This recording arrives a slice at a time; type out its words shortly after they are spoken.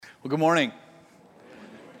Well, good morning.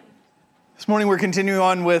 This morning we're continuing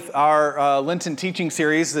on with our Lenten teaching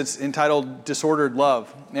series that's entitled Disordered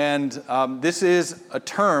Love. And this is a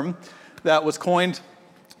term that was coined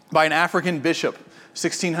by an African bishop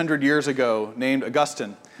 1,600 years ago named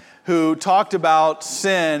Augustine, who talked about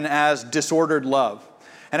sin as disordered love.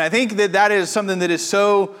 And I think that is something that is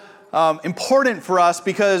so important for us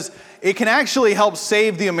because it can actually help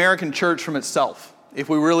save the American church from itself, if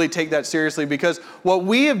we really take that seriously, because what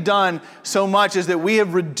we have done so much is that we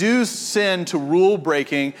have reduced sin to rule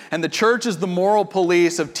breaking, and the church is the moral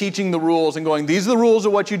police of teaching the rules and going, these are the rules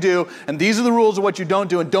of what you do, and these are the rules of what you don't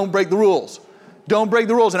do, and don't break the rules. Don't break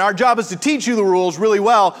the rules. And our job is to teach you the rules really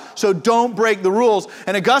well, so don't break the rules.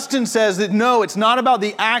 And Augustine says that no, it's not about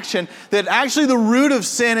the action, that actually the root of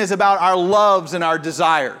sin is about our loves and our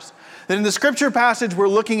desires. That in the scripture passage we're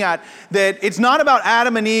looking at, that it's not about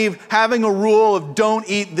Adam and Eve having a rule of don't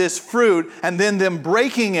eat this fruit and then them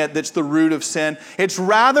breaking it that's the root of sin. It's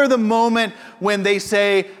rather the moment when they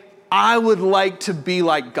say, I would like to be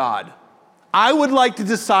like God. I would like to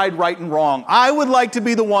decide right and wrong. I would like to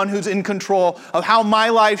be the one who's in control of how my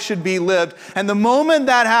life should be lived. And the moment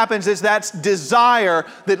that happens, it's that desire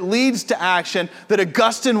that leads to action that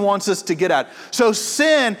Augustine wants us to get at. So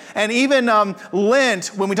sin and even Lent,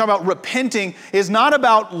 when we talk about repenting, is not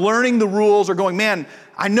about learning the rules or going, man,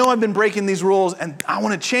 I know I've been breaking these rules and I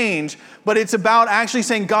want to change. But it's about actually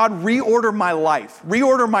saying, God, reorder my life,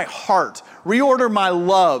 reorder my heart, reorder my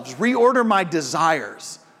loves, reorder my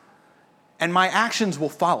desires. And my actions will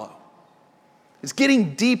follow. It's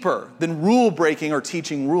getting deeper than rule breaking or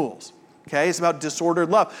teaching rules. Okay, it's about disordered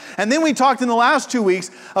love. And then we talked in the last 2 weeks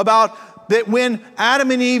about that when Adam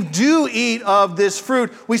and Eve do eat of this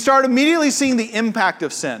fruit, we start immediately seeing the impact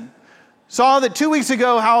of sin. Saw that 2 weeks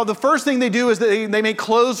ago how the first thing they do is they make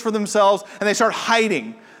clothes for themselves and they start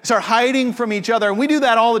hiding. Start hiding from each other. And we do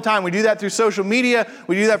that all the time. We do that through social media.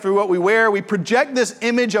 We do that through what we wear. We project this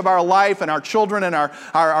image of our life and our children and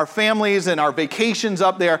our families and our vacations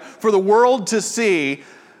up there for the world to see.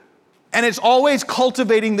 And it's always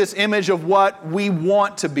cultivating this image of what we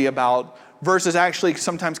want to be about versus actually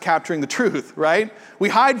sometimes capturing the truth, right? We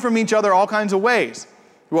hide from each other all kinds of ways.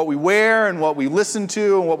 What we wear and what we listen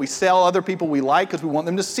to and what we tell other people we like because we want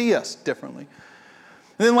them to see us differently.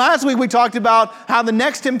 And then last week we talked about how the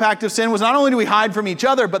next impact of sin was not only do we hide from each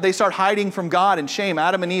other, but they start hiding from God and shame.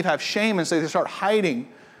 Adam and Eve have shame, and so they start hiding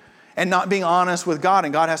and not being honest with God,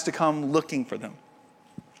 and God has to come looking for them.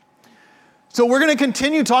 So we're going to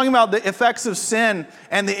continue talking about the effects of sin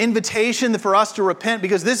and the invitation for us to repent,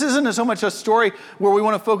 because this isn't so much a story where we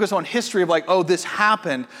want to focus on history of like, oh, this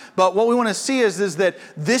happened. But what we want to see is that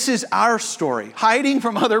this is our story. Hiding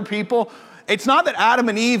from other people, it's not that Adam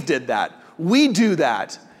and Eve did that. We do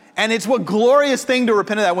that. And it's what glorious thing to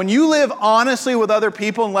repent of that. When you live honestly with other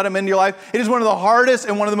people and let them into your life, it is one of the hardest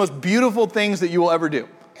and one of the most beautiful things that you will ever do.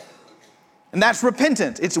 And that's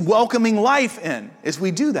repentance. It's welcoming life in as we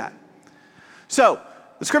do that. So,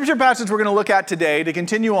 the scripture passage we're going to look at today to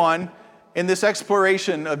continue on in this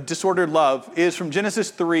exploration of disordered love is from Genesis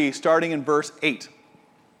 3, starting in verse 8.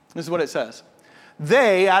 This is what it says.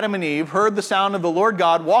 They, Adam and Eve, heard the sound of the Lord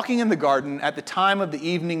God walking in the garden at the time of the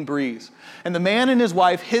evening breeze. And the man and his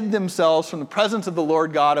wife hid themselves from the presence of the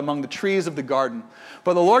Lord God among the trees of the garden.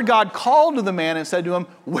 But the Lord God called to the man and said to him,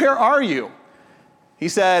 "Where are you?" He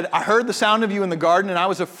said, "I heard the sound of you in the garden, and I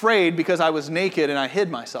was afraid because I was naked and I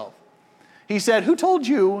hid myself." He said, "Who told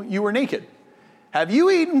you you were naked? Have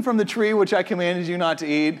you eaten from the tree which I commanded you not to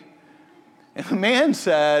eat?" And the man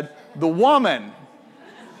said, "The woman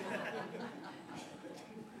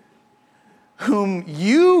whom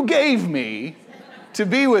you gave me to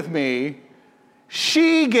be with me,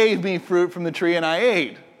 she gave me fruit from the tree and I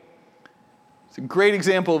ate." It's a great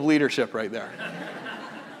example of leadership right there.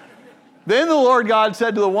 Then the Lord God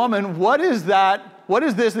said to the woman, "What is that? What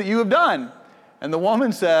is this that you have done?" And the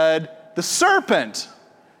woman said, "The serpent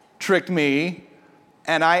tricked me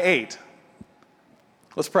and I ate."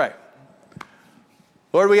 Let's pray.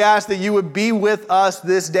 Lord, we ask that you would be with us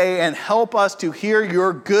this day and help us to hear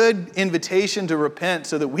your good invitation to repent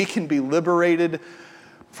so that we can be liberated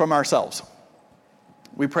from ourselves.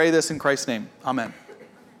 We pray this in Christ's name. Amen.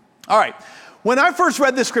 All right. When I first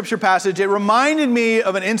read this scripture passage, it reminded me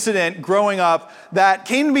of an incident growing up that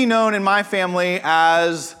came to be known in my family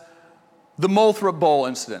as the Moulthrop Bowl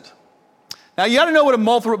incident. Now, you got to know what a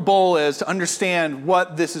Moulthrop Bowl is to understand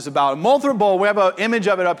what this is about. A Moulthrop Bowl, we have an image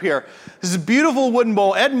of it up here. This is a beautiful wooden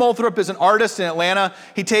bowl. Ed Moulthrop is an artist in Atlanta.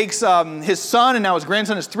 He takes his son, and now his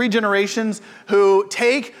grandson is 3 generations, who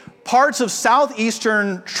take parts of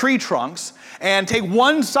southeastern tree trunks and take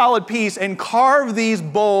one solid piece and carve these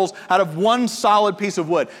bowls out of one solid piece of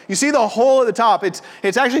wood. You see the hole at the top, it's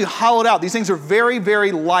actually hollowed out. These things are very,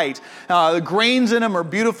 very light. The grains in them are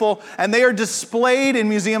beautiful, and they are displayed in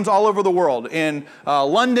museums all over the world, in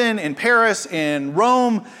London, in Paris, in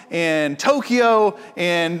Rome, in Tokyo,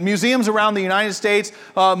 in museums around the United States.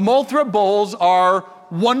 Moulthrop bowls are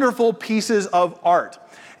wonderful pieces of art.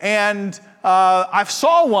 And I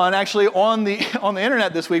saw one actually on the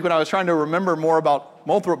internet this week when I was trying to remember more about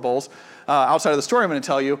Moulthrop bowls, outside of the story I'm going to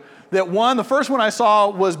tell you, that the first one I saw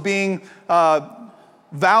was being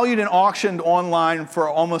valued and auctioned online for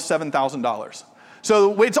almost $7,000.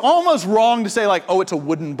 So it's almost wrong to say like, oh, it's a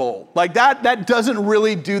wooden bowl. Like that doesn't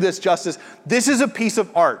really do this justice. This is a piece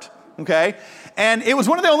of art, okay? And it was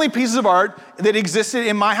one of the only pieces of art that existed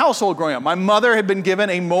in my household growing up. My mother had been given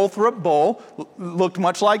a Moulthrop bowl, looked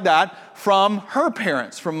much like that, from her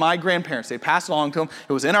parents, from my grandparents. They passed it along to them.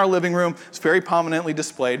 It was in our living room. It's very prominently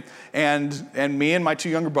displayed. And me and my two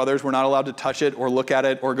younger brothers were not allowed to touch it or look at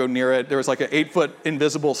it or go near it. There was like an 8-foot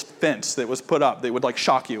invisible fence that was put up that would like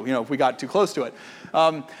shock you, if we got too close to it.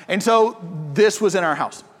 And so this was in our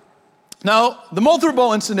house. Now, the Moulthrop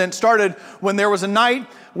bowl incident started when there was a night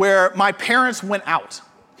where my parents went out,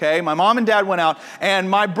 okay? My mom and dad went out, and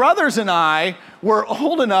my brothers and I were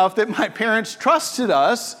old enough that my parents trusted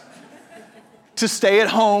us to stay at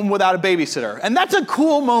home without a babysitter. And that's a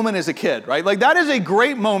cool moment as a kid, right? Like that is a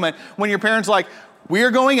great moment when your parents are like, we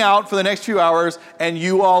are going out for the next few hours, and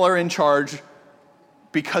you all are in charge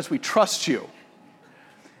because we trust you.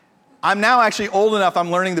 I'm now actually old enough, I'm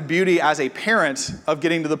learning the beauty as a parent of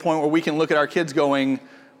getting to the point where we can look at our kids going,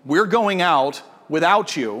 we're going out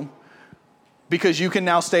without you because you can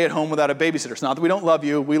now stay at home without a babysitter. It's not that we don't love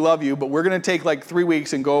you, we love you, but we're going to take like 3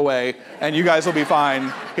 weeks and go away, and you guys will be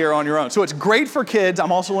fine here on your own. So it's great for kids.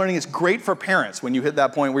 I'm also learning it's great for parents when you hit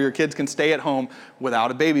that point where your kids can stay at home without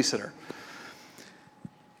a babysitter.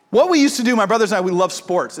 What we used to do, my brothers and I, we love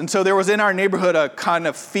sports. And so there was in our neighborhood a kind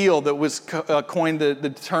of field that was coined, the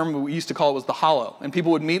term we used to call it was the hollow. And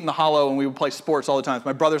people would meet in the hollow and we would play sports all the time.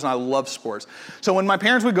 My brothers and I love sports. So when my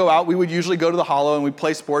parents would go out, we would usually go to the hollow and we'd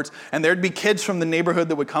play sports. And there'd be kids from the neighborhood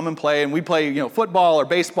that would come and play. And we'd play, football or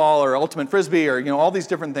baseball or ultimate frisbee or, all these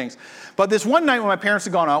different things. But this one night when my parents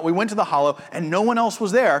had gone out, we went to the hollow and no one else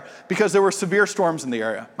was there because there were severe storms in the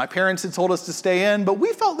area. My parents had told us to stay in, but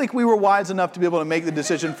we felt like we were wise enough to be able to make the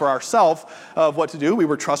decision for ourselves of what to do. We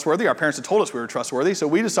were trustworthy. Our parents had told us we were trustworthy, so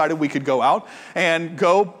we decided we could go out and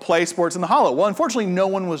go play sports in the hollow. Well, unfortunately, no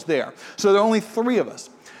one was there. So there were only 3 of us.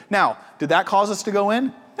 Now, did that cause us to go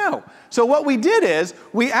in? No. So what we did is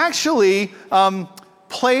we actually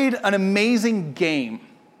played an amazing game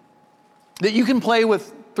that you can play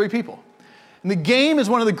with 3 people. And the game is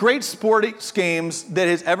one of the great sports games that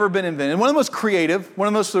has ever been invented. One of the most creative, one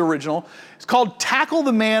of the most original. It's called Tackle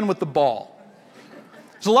the Man with the Ball.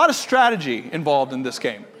 There's a lot of strategy involved in this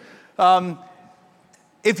game.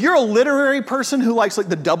 If you're a literary person who likes like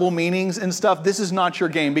the double meanings and stuff, this is not your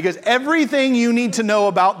game because everything you need to know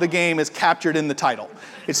about the game is captured in the title.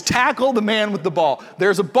 It's Tackle the Man with the Ball.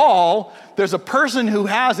 There's a ball, there's a person who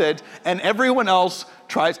has it, and everyone else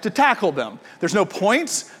tries to tackle them. There's no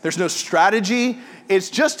points, there's no strategy. It's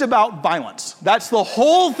just about violence. That's the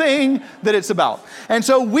whole thing that it's about. And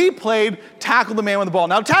so we played Tackle the Man with the Ball.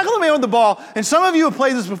 Now, Tackle the Man with the Ball, and some of you have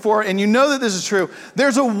played this before, and you know that this is true.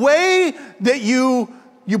 There's a way that you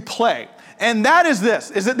play. And that is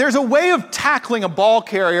this, is that there's a way of tackling a ball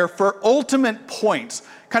carrier for ultimate points,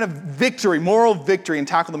 kind of victory, moral victory in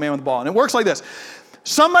Tackle the Man with the Ball. And it works like this.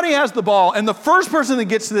 Somebody has the ball, and the first person that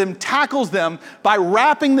gets to them tackles them by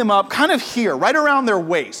wrapping them up kind of here, right around their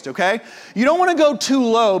waist, okay? You don't want to go too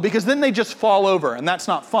low because then they just fall over, and that's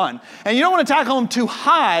not fun. And you don't want to tackle them too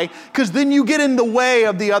high because then you get in the way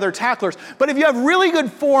of the other tacklers. But if you have really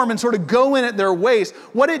good form and sort of go in at their waist,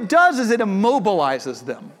 what it does is it immobilizes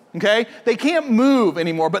them. Okay? They can't move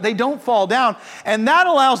anymore, but they don't fall down. And that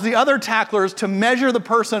allows the other tacklers to measure the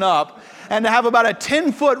person up and to have about a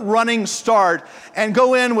 10-foot running start and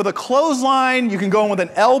go in with a clothesline. You can go in with an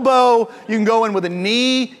elbow. You can go in with a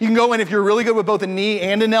knee. You can go in if you're really good with both a knee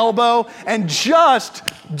and an elbow and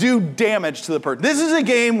just do damage to the person. This is a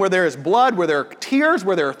game where there is blood, where there are tears,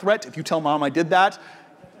 where there are threats. If you tell mom I did that,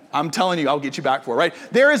 I'm telling you, I'll get you back for it, right?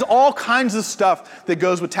 There is all kinds of stuff that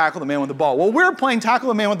goes with Tackle the Man with the Ball. Well, we're playing Tackle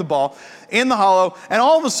the Man with the Ball in the hollow, and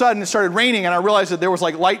all of a sudden it started raining, and I realized that there was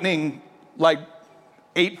like lightning, like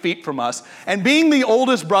 8 feet from us. And being the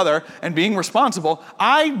oldest brother and being responsible,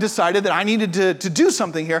 I decided that I needed to do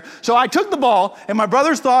something here. So I took the ball, and my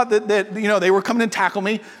brothers thought that they were coming to tackle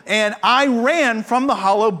me, and I ran from the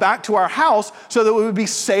hollow back to our house so that we would be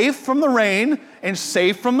safe from the rain and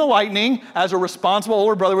safe from the lightning, as a responsible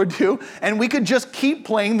older brother would do, and we could just keep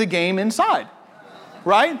playing the game inside,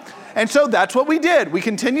 right? And so that's what we did. We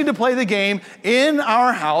continued to play the game in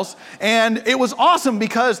our house, and it was awesome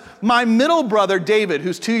because my middle brother, David,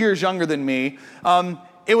 who's 2 years younger than me,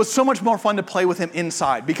 it was so much more fun to play with him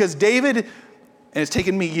inside because David, and it's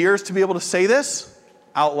taken me years to be able to say this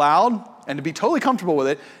out loud and to be totally comfortable with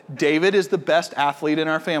it, David is the best athlete in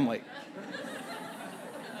our family.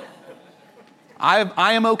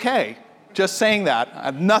 I am okay just saying that. I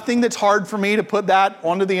have nothing that's hard for me to put that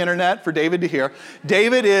onto the internet for David to hear.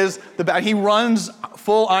 David is he runs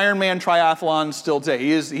full Ironman triathlon still today.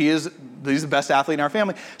 He's the best athlete in our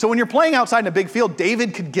family. So when you're playing outside in a big field,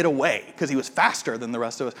 David could get away because he was faster than the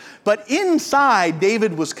rest of us. But inside,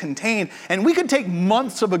 David was contained, and we could take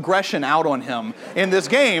months of aggression out on him in this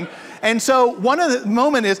game. And so one of the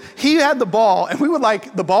moment is he had the ball, and we would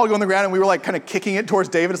the ball go on the ground, and we were kind of kicking it towards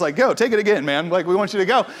David. It's like, go, take it again, man. We want you to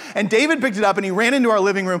go. And David picked it up, and he ran into our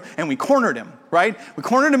living room, and we cornered him, right? We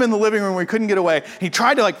cornered him in the living room. We couldn't get away. He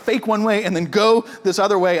tried to fake one way and then go this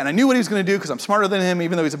other way, and I knew what he was going to do because I'm smarter than him,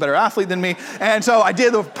 even though he's a better athlete than me. And so I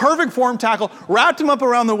did the perfect form tackle, wrapped him up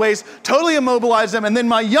around the waist, totally immobilized him, and then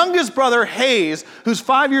my youngest brother, Hayes, who's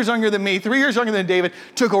 5 years younger than me, 3 years younger than David,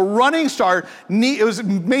 took a running start. It was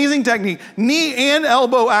amazing technique. Knee and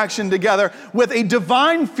elbow action together with a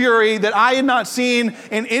divine fury that I had not seen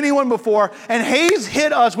in anyone before. And Hayes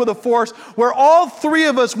hit us with a force where all three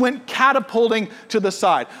of us went catapulting to the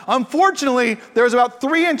side. Unfortunately, there was about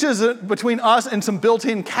 3 inches between us and some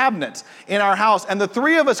built-in cabinets in our house. And the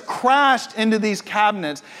three of us crashed into these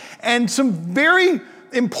cabinets. And some very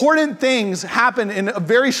important things happened in a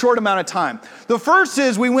very short amount of time. The first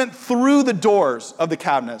is we went through the doors of the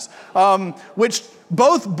cabinets, which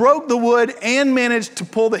both broke the wood and managed to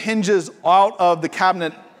pull the hinges out of the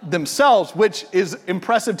cabinet themselves, which is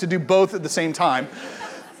impressive to do both at the same time.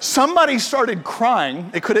 Somebody started crying.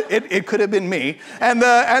 It could have been me. And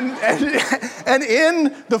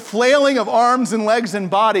in the flailing of arms and legs and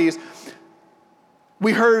bodies,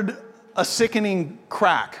 we heard a sickening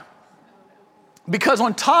crack. Because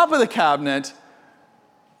on top of the cabinet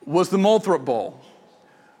was the Moulthrop bowl,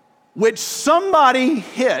 which somebody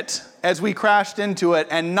hit as we crashed into it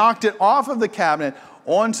and knocked it off of the cabinet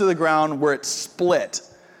onto the ground where it split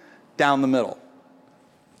down the middle.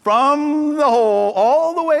 From the hole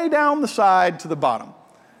all the way down the side to the bottom.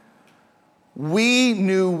 We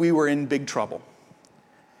knew we were in big trouble.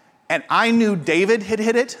 And I knew David had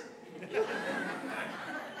hit it.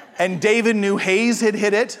 And David knew Hayes had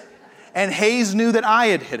hit it. And Hayes knew that I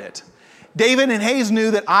had hit it. David and Hayes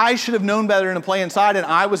knew that I should have known better than to play inside, and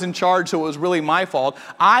I was in charge, so it was really my fault.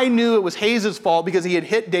 I knew it was Hayes' fault because he had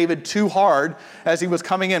hit David too hard as he was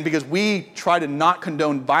coming in, because we try to not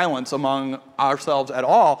condone violence among ourselves at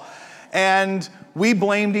all. And we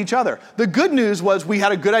blamed each other. The good news was we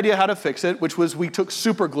had a good idea how to fix it, which was we took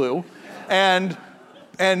super glue and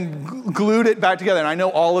glued it back together. And I know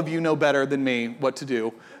all of you know better than me what to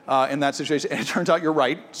do in that situation. And it turns out you're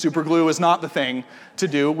right. Super glue is not the thing to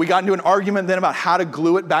do. We got into an argument then about how to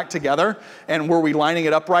glue it back together. And were we lining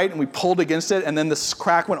it up right? And we pulled against it. And then this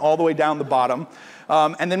crack went all the way down the bottom.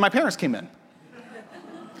 And then my parents came in.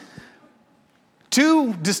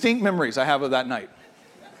 2 distinct memories I have of that night.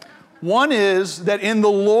 One is that in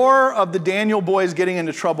the lore of the Daniel boys getting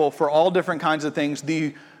into trouble for all different kinds of things,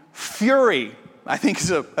 the fury, I think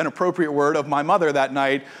is an appropriate word, of my mother that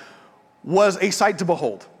night was a sight to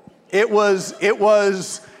behold. It was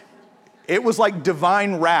like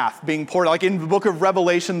divine wrath being poured out. Like in the book of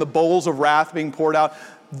Revelation, the bowls of wrath being poured out.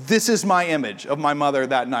 This is my image of my mother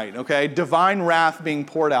that night, okay? Divine wrath being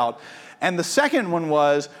poured out. And the second one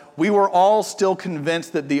was, we were all still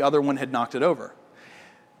convinced that the other one had knocked it over.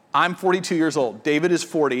 I'm 42 years old. David is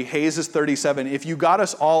 40. Hayes is 37. If you got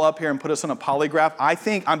us all up here and put us on a polygraph, I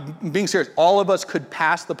think, I'm being serious, all of us could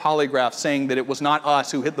pass the polygraph saying that it was not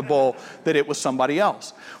us who hit the bull, that it was somebody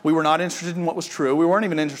else. We were not interested in what was true. We weren't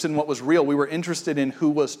even interested in what was real. We were interested in who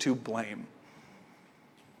was to blame.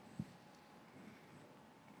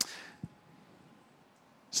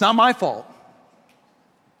 It's not my fault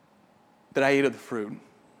that I ate of the fruit.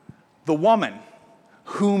 The woman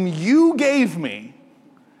whom you gave me,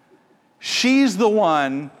 she's the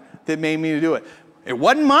one that made me do it. It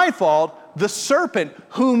wasn't my fault. The serpent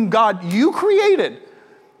whom God, you created,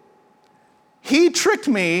 he tricked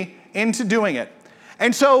me into doing it.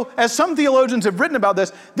 And so, as some theologians have written about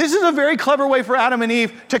this is a very clever way for Adam and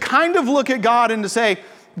Eve to kind of look at God and to say,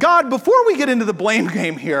 God, before we get into the blame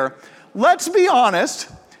game here, let's be honest.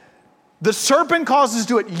 The serpent caused us to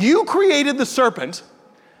do it. You created the serpent.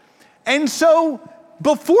 And so,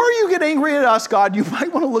 before you get angry at us, God, you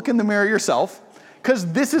might want to look in the mirror yourself,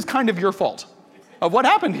 because this is kind of your fault of what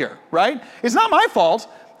happened here, right? It's not my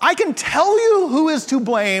fault. I can tell you who is to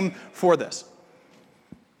blame for this.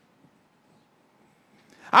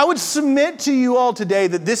 I would submit to you all today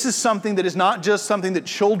that this is something that is not just something that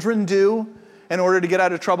children do in order to get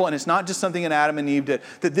out of trouble, and it's not just something that Adam and Eve did.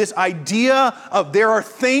 That this idea of there are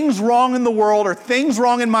things wrong in the world or things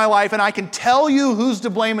wrong in my life, and I can tell you who's to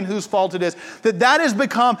blame and whose fault it is, that has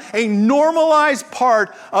become a normalized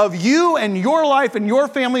part of you and your life and your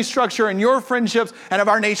family structure and your friendships and of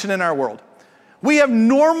our nation and our world. We have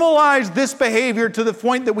normalized this behavior to the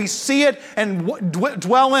point that we see it and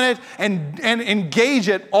dwell in it and engage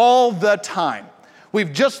it all the time.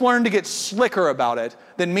 We've just learned to get slicker about it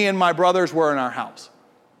than me and my brothers were in our house.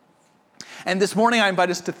 And this morning I invite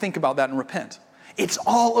us to think about that and repent. It's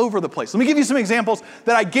all over the place. Let me give you some examples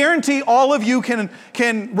that I guarantee all of you can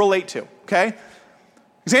relate to, okay?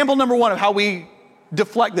 Example number one of how we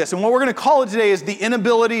deflect this, and what we're going to call it today is the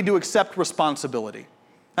inability to accept responsibility.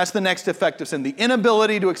 That's the next effect of sin, the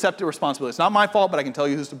inability to accept the responsibility. It's not my fault, but I can tell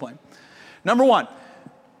you who's to blame. Number one,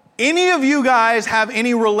 any of you guys have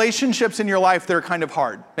any relationships in your life that are kind of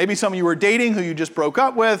hard? Maybe some of you were dating who you just broke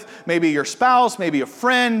up with, maybe your spouse, maybe a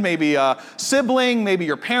friend, maybe a sibling, maybe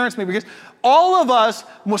your parents, maybe your kids. All of us,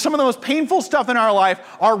 some of the most painful stuff in our life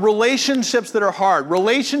are relationships that are hard,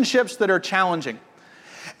 relationships that are challenging.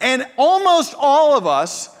 And almost all of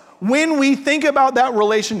us, when we think about that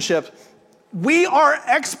relationship, we are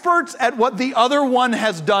experts at what the other one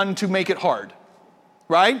has done to make it hard,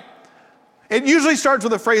 right? It usually starts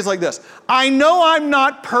with a phrase like this: I know I'm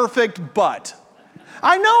not perfect, but.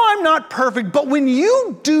 I know I'm not perfect, but when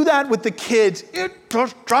you do that with the kids, it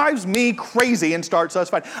just drives me crazy and starts us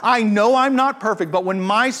fighting. I know I'm not perfect, but when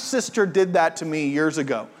my sister did that to me years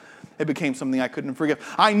ago, it became something I couldn't forgive.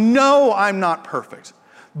 I know I'm not perfect,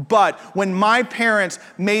 but when my parents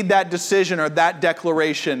made that decision or that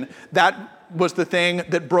declaration, that was the thing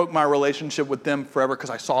that broke my relationship with them forever because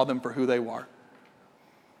I saw them for who they were.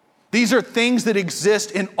 These are things that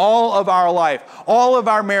exist in all of our life, all of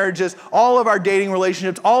our marriages, all of our dating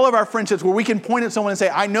relationships, all of our friendships, where we can point at someone and say,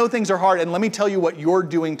 I know things are hard, and let me tell you what you're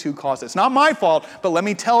doing to cause it. It's not my fault, but let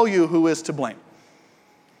me tell you who is to blame.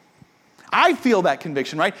 I feel that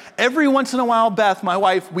conviction, right? Every once in a while, Beth, my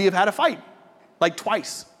wife, we have had a fight. Like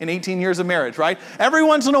twice in 18 years of marriage, right? Every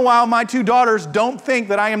once in a while, my two daughters don't think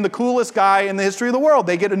that I am the coolest guy in the history of the world.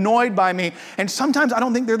 They get annoyed by me, and sometimes I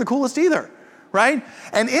don't think they're the coolest either, right?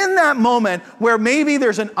 And in that moment where maybe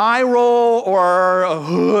there's an eye roll or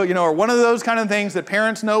or one of those kind of things that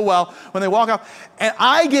parents know well when they walk off, and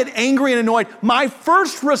I get angry and annoyed, my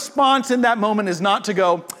first response in that moment is not to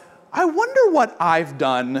go, I wonder what I've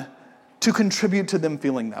done to contribute to them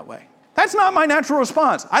feeling that way. That's not my natural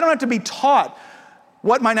response. I don't have to be taught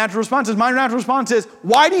what my natural response is. My natural response is,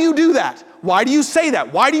 why do you do that? Why do you say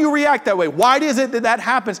that? Why do you react that way? Why is it that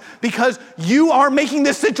happens? Because you are making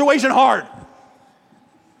this situation hard.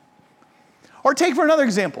 Or take for another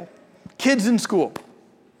example, kids in school.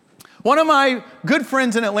 One of my good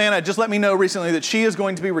friends in Atlanta just let me know recently that she is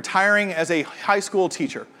going to be retiring as a high school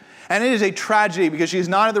teacher. And it is a tragedy because she's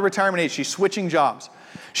not at the retirement age. She's switching jobs.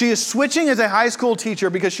 She is switching as a high school teacher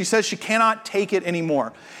because she says she cannot take it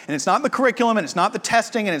anymore. And it's not the curriculum, and it's not the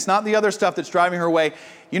testing, and it's not the other stuff that's driving her away.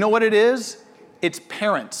 You know what it is? It's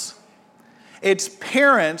parents. It's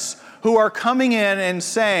parents who are coming in and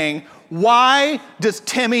saying, why does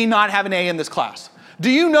Timmy not have an A in this class? Do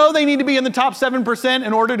you know they need to be in the top 7%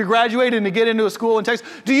 in order to graduate and to get into a school in Texas?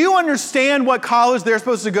 Do you understand what college they're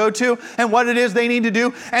supposed to go to and what it is they need to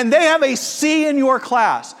do? And they have a C in your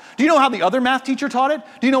class. Do you know how the other math teacher taught it?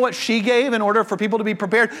 Do you know what she gave in order for people to be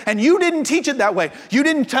prepared? And you didn't teach it that way. You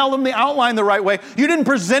didn't tell them the outline the right way. You didn't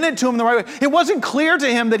present it to him the right way. It wasn't clear to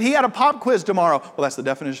him that he had a pop quiz tomorrow. Well, that's the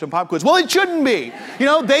definition of pop quiz. Well, it shouldn't be.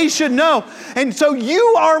 They should know. And so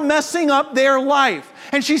you are messing up their life.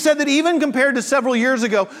 And she said that even compared to several years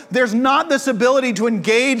ago, there's not this ability to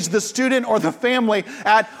engage the student or the family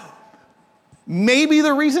at maybe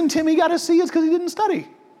the reason Timmy got a C is because he didn't study.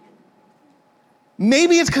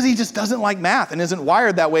 Maybe it's because he just doesn't like math and isn't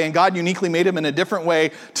wired that way, and God uniquely made him in a different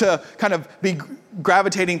way to kind of be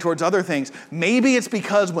gravitating towards other things. Maybe it's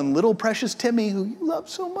because when little precious Timmy, who you love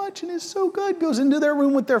so much and is so good, goes into their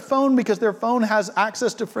room with their phone because their phone has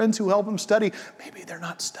access to friends who help them study, maybe they're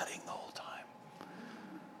not studying the whole time.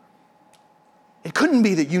 It couldn't couldn't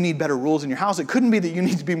be that you need better rules in your house. It couldn't be that you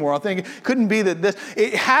need to be more authentic. It couldn't be that this.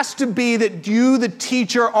 It has to be that you, the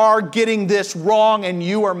teacher, are getting this wrong and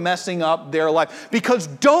you are messing up their life. Because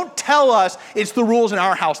don't tell us it's the rules in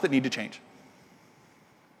our house that need to change.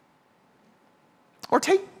 Or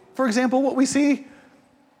take, for example, what we see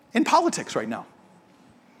in politics right now.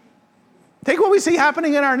 Take what we see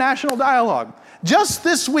happening in our national dialogue. Just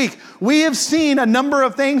this week, we have seen a number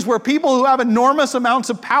of things where people who have enormous amounts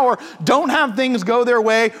of power don't have things go their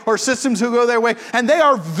way or systems who go their way, and they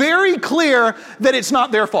are very clear that it's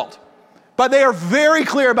not their fault. But they are very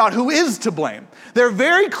clear about who is to blame. They're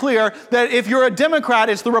very clear that if you're a Democrat,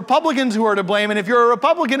 it's the Republicans who are to blame, and if you're a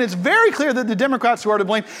Republican, it's very clear that the Democrats who are to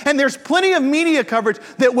blame, and there's plenty of media coverage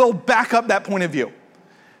that will back up that point of view.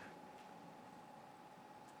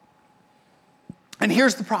 And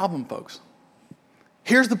here's the problem, folks.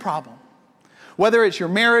 Here's the problem. Whether it's your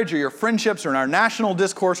marriage or your friendships or in our national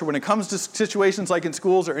discourse or when it comes to situations like in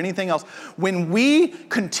schools or anything else, when we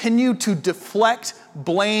continue to deflect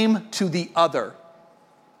blame to the other,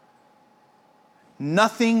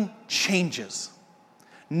 nothing changes.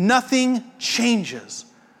 Nothing changes.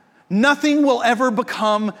 Nothing will ever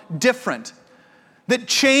become different. That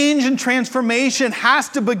change and transformation has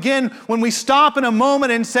to begin when we stop in a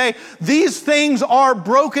moment and say, these things are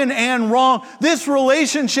broken and wrong. This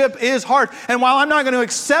relationship is hard. And while I'm not going to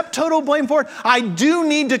accept total blame for it, I do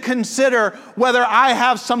need to consider whether I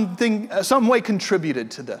have some way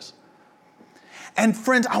contributed to this. And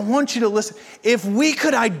friends, I want you to listen. If we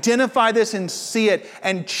could identify this and see it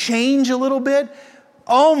and change a little bit,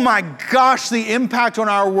 oh my gosh, the impact on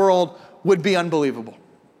our world would be unbelievable.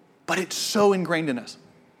 But it's so ingrained in us.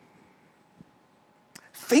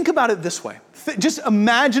 Think about it this way. Just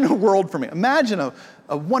imagine a world for me. Imagine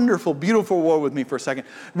a wonderful, beautiful world with me for a second,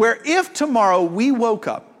 where if tomorrow we woke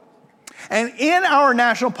up and in our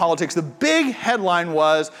national politics, the big headline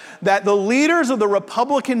was that the leaders of the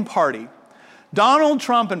Republican Party, Donald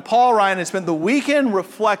Trump and Paul Ryan, had spent the weekend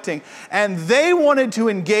reflecting, and they wanted to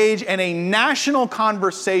engage in a national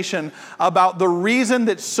conversation about the reason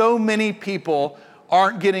that so many people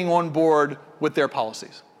aren't getting on board with their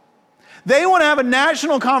policies. They want to have a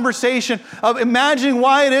national conversation of imagining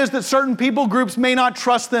why it is that certain people groups may not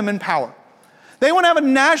trust them in power. They want to have a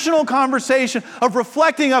national conversation of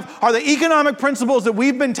reflecting of, are the economic principles that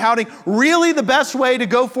we've been touting really the best way to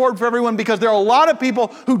go forward for everyone? Because there are a lot of people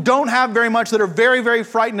who don't have very much that are very, very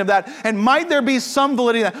frightened of that. And might there be some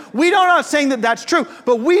validity in that? We are not saying that that's true,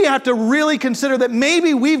 but we have to really consider that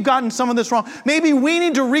maybe we've gotten some of this wrong. Maybe we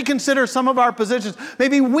need to reconsider some of our positions.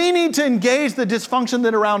 Maybe we need to engage the dysfunction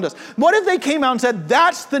that around us. What if they came out and said,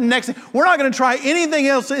 that's the next thing. We're not going to try anything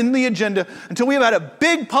else in the agenda until we have had a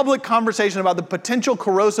big public conversation about the potential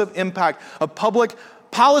corrosive impact of public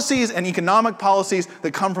policies and economic policies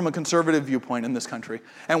that come from a conservative viewpoint in this country.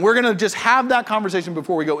 And we're going to just have that conversation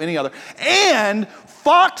before we go any other. And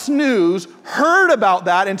Fox News heard about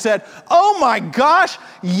that and said, oh my gosh,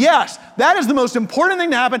 yes, that is the most important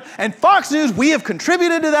thing to happen. And Fox News, we have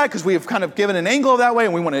contributed to that because we have kind of given an angle of that way,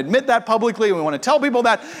 and we want to admit that publicly, and we want to tell people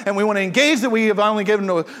that, and we want to engage that we have only given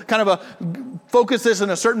a kind of a focus this in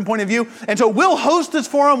a certain point of view. And so we'll host this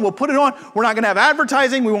forum, we'll put it on, we're not going to have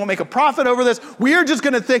advertising, we won't make a profit over this. We are just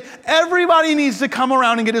going to think everybody needs to come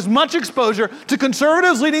around and get as much exposure to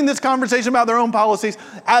conservatives leading this conversation about their own policies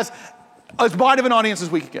as wide of an audience as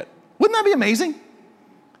we could get. Wouldn't that be amazing?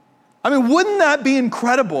 I mean, wouldn't that be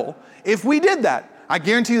incredible if we did that? I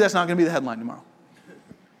guarantee you that's not going to be the headline tomorrow.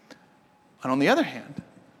 And on the other hand,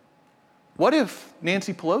 what if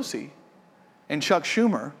Nancy Pelosi and Chuck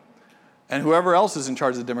Schumer and whoever else is in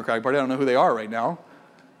charge of the Democratic Party, I don't know who they are right now,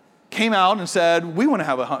 came out and said, we want to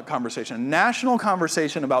have a conversation, a national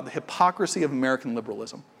conversation about the hypocrisy of American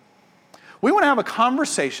liberalism. We want to have a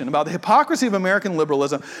conversation about the hypocrisy of American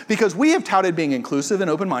liberalism because we have touted being inclusive and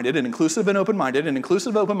open-minded and inclusive and open-minded and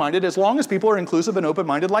inclusive and open-minded as long as people are inclusive and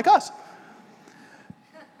open-minded like us.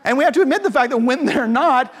 And we have to admit the fact that when they're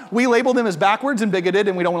not, we label them as backwards and bigoted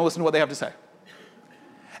and we don't want to listen to what they have to say.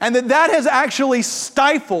 And that has actually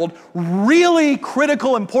stifled really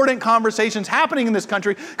critical, important conversations happening in this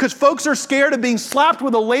country because folks are scared of being slapped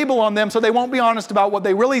with a label on them so they won't be honest about what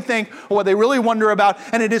they really think or what they really wonder about.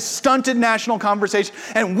 And it has stunted national conversation.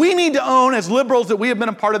 And we need to own as liberals that we have been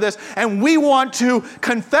a part of this. And we want to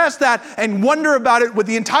confess that and wonder about it with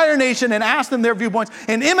the entire nation and ask them their viewpoints.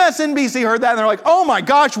 And MSNBC heard that and they're like, oh my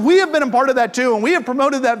gosh, we have been a part of that too. And we have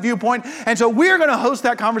promoted that viewpoint. And so we're going to host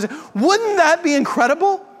that conversation. Wouldn't that be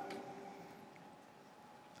incredible?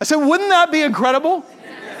 I said, wouldn't that be incredible?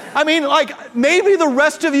 I mean, like, maybe the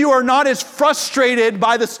rest of you are not as frustrated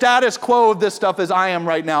by the status quo of this stuff as I am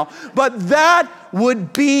right now, but that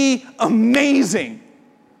would be amazing.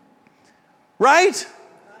 Right?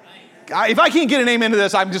 If I can't get an amen to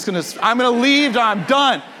this, I'm gonna leave, I'm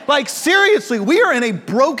done. Like, seriously, we are in a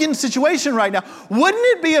broken situation right now. Wouldn't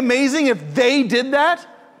it be amazing if they did that?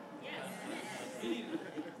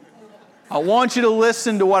 I want you to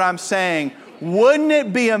listen to what I'm saying. Wouldn't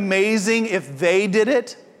it be amazing if they did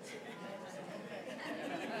it?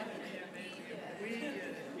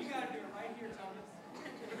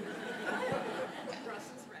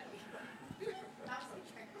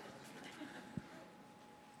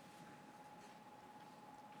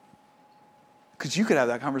 Because you could have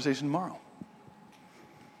that conversation tomorrow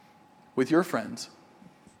with your friends,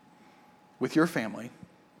 with your family,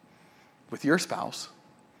 with your spouse,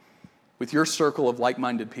 with your circle of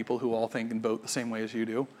like-minded people who all think and vote the same way as you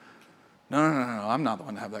do. No, I'm not the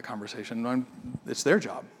one to have that conversation. It's their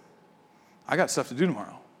job. I got stuff to do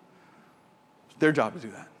tomorrow. It's their job to do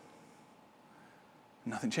that.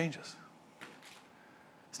 Nothing changes.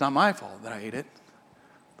 It's not my fault that I ate it.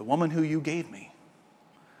 The woman who you gave me,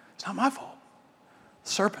 it's not my fault. The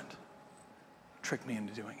serpent tricked me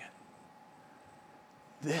into doing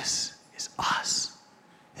it. This is us.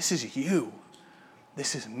 This is you.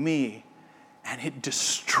 This is me. And it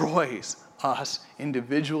destroys us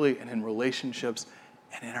individually and in relationships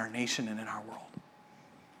and in our nation and in our world.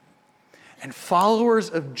 And followers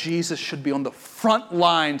of Jesus should be on the front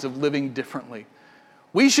lines of living differently.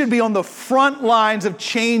 We should be on the front lines of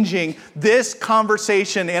changing this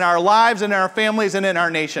conversation in our lives and in our families and in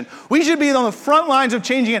our nation. We should be on the front lines of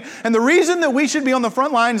changing it. And the reason that we should be on the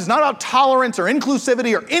front lines is not about tolerance or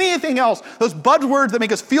inclusivity or anything else, those buzzwords that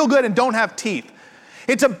make us feel good and don't have teeth.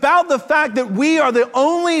 It's about the fact that we are the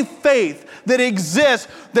only faith that exists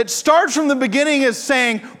that starts from the beginning as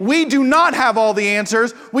saying we do not have all the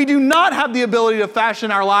answers. We do not have the ability to fashion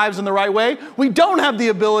our lives in the right way. We don't have the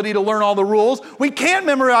ability to learn all the rules. We can't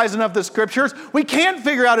memorize enough of the scriptures. We can't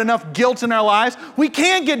figure out enough guilt in our lives. We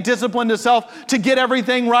can't get disciplined to self to get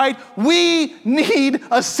everything right. We need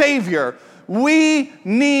a Savior. We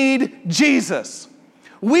need Jesus.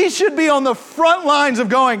 We should be on the front lines of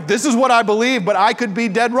going, this is what I believe, but I could be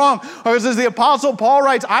dead wrong. Or as the Apostle Paul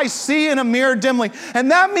writes, I see in a mirror dimly.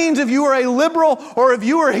 And that means if you are a liberal or if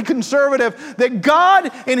you are a conservative, that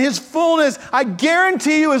God in his fullness, I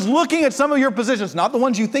guarantee you, is looking at some of your positions, not the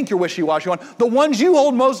ones you think you're wishy-washy on, the ones you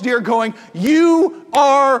hold most dear, going, you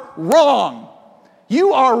are wrong.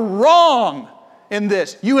 You are wrong in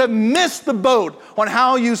this. You have missed the boat on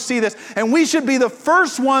how you see this. And we should be the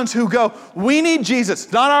first ones who go, we need Jesus.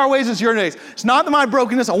 It's not our ways, it's your ways. It's not my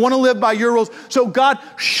brokenness. I want to live by your rules. So God,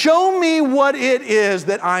 show me what it is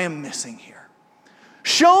that I am missing here.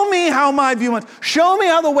 Show me how my view is. Show me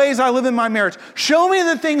how the ways I live in my marriage. Show me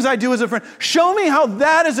the things I do as a friend. Show me how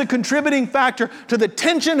that is a contributing factor to the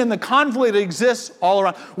tension and the conflict that exists all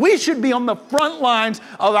around. We should be on the front lines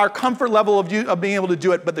of our comfort level of being able to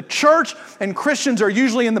do it. But the church and Christians are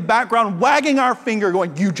usually in the background wagging our finger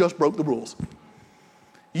going, you just broke the rules.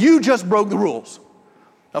 You just broke the rules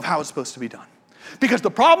of how it's supposed to be done. Because the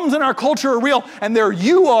problems in our culture are real, and they're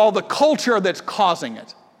you all, the culture, that's causing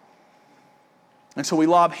it. And so we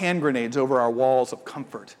lob hand grenades over our walls of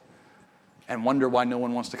comfort and wonder why no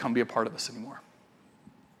one wants to come be a part of us anymore.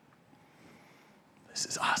 This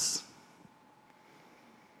is us.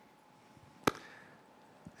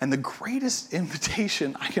 And the greatest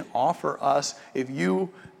invitation I can offer us, if you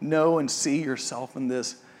know and see yourself in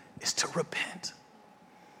this, is to repent.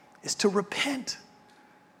 Is to repent.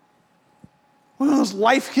 One of those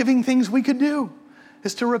life-giving things we could do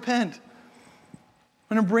is to repent.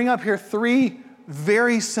 I'm going to bring up here 3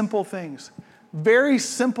 very simple things. Very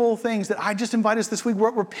simple things that I just invite us this week,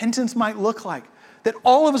 what repentance might look like. That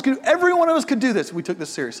all of us could do. Every one of us could do this if we took this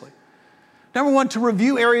seriously. Number 1, to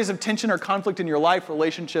review areas of tension or conflict in your life,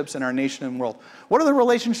 relationships, in our nation and world. What are the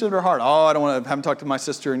relationships that are hard? Oh, haven't talked to my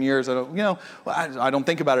sister in years. I don't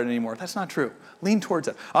think about it anymore. That's not true. Lean towards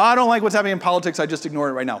it. Oh, I don't like what's happening in politics. I just ignore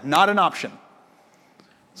it right now. Not an option.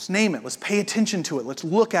 Let's name it. Let's pay attention to it. Let's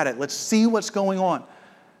look at it. Let's see what's going on.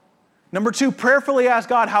 Number 2, prayerfully ask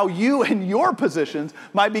God how you and your positions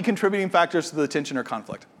might be contributing factors to the tension or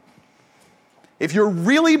conflict. If you're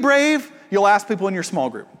really brave, you'll ask people in your small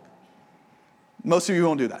group. Most of you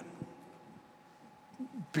won't do that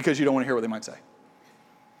because you don't want to hear what they might say.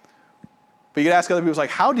 But you could ask other people, like,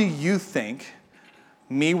 how do you think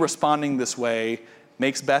me responding this way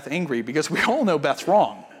makes Beth angry? Because we all know Beth's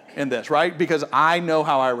wrong in this, right? Because I know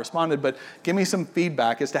how I responded, but give me some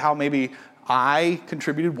feedback as to how maybe I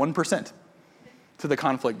contributed 1% to the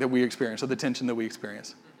conflict that we experience, or the tension that we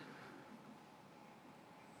experience.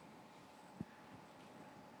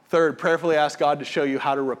 Third, prayerfully ask God to show you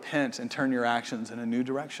how to repent and turn your actions in a new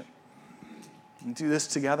direction. And do this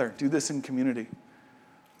together. Do this in community.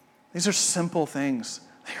 These are simple things.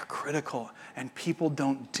 They are critical, and people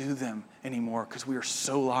don't do them anymore because we are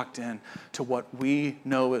so locked in to what we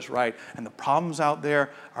know is right. And the problems out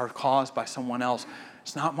there are caused by someone else.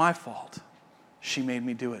 It's not my fault. She made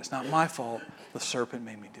me do it. It's not my fault. The serpent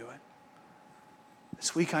made me do it.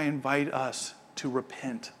 This week I invite us to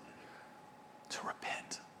repent. To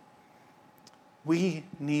repent. We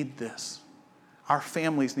need this. Our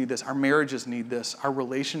families need this. Our marriages need this. Our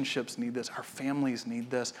relationships need this. Our families need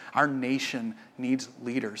this. Our nation needs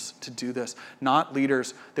leaders to do this. Not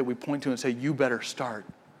leaders that we point to and say, you better start.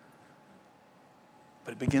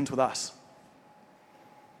 But it begins with us.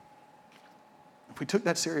 If we took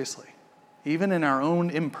that seriously, even in our own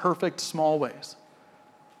imperfect, small ways,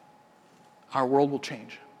 our world will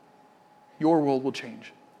change. Your world will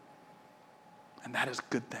change. And that is a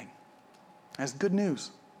good thing. That's good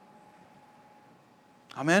news.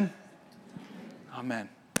 Amen? Amen.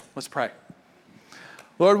 Let's pray.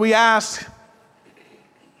 Lord, we ask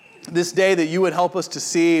this day that you would help us to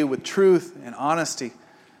see with truth and honesty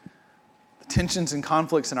the tensions and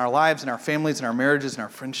conflicts in our lives, in our families, in our marriages, in our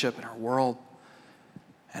friendship, in our world.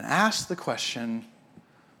 And ask the question,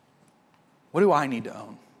 what do I need to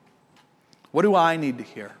own? What do I need to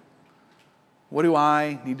hear? What do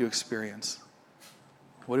I need to experience?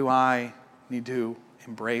 What do I need to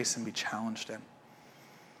embrace and be challenged in?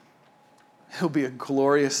 It'll be a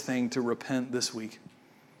glorious thing to repent this week.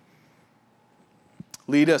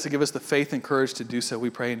 Lead us and give us the faith and courage to do so, we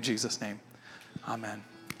pray in Jesus' name. Amen.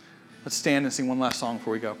 Let's stand and sing one last song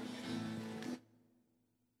before we go.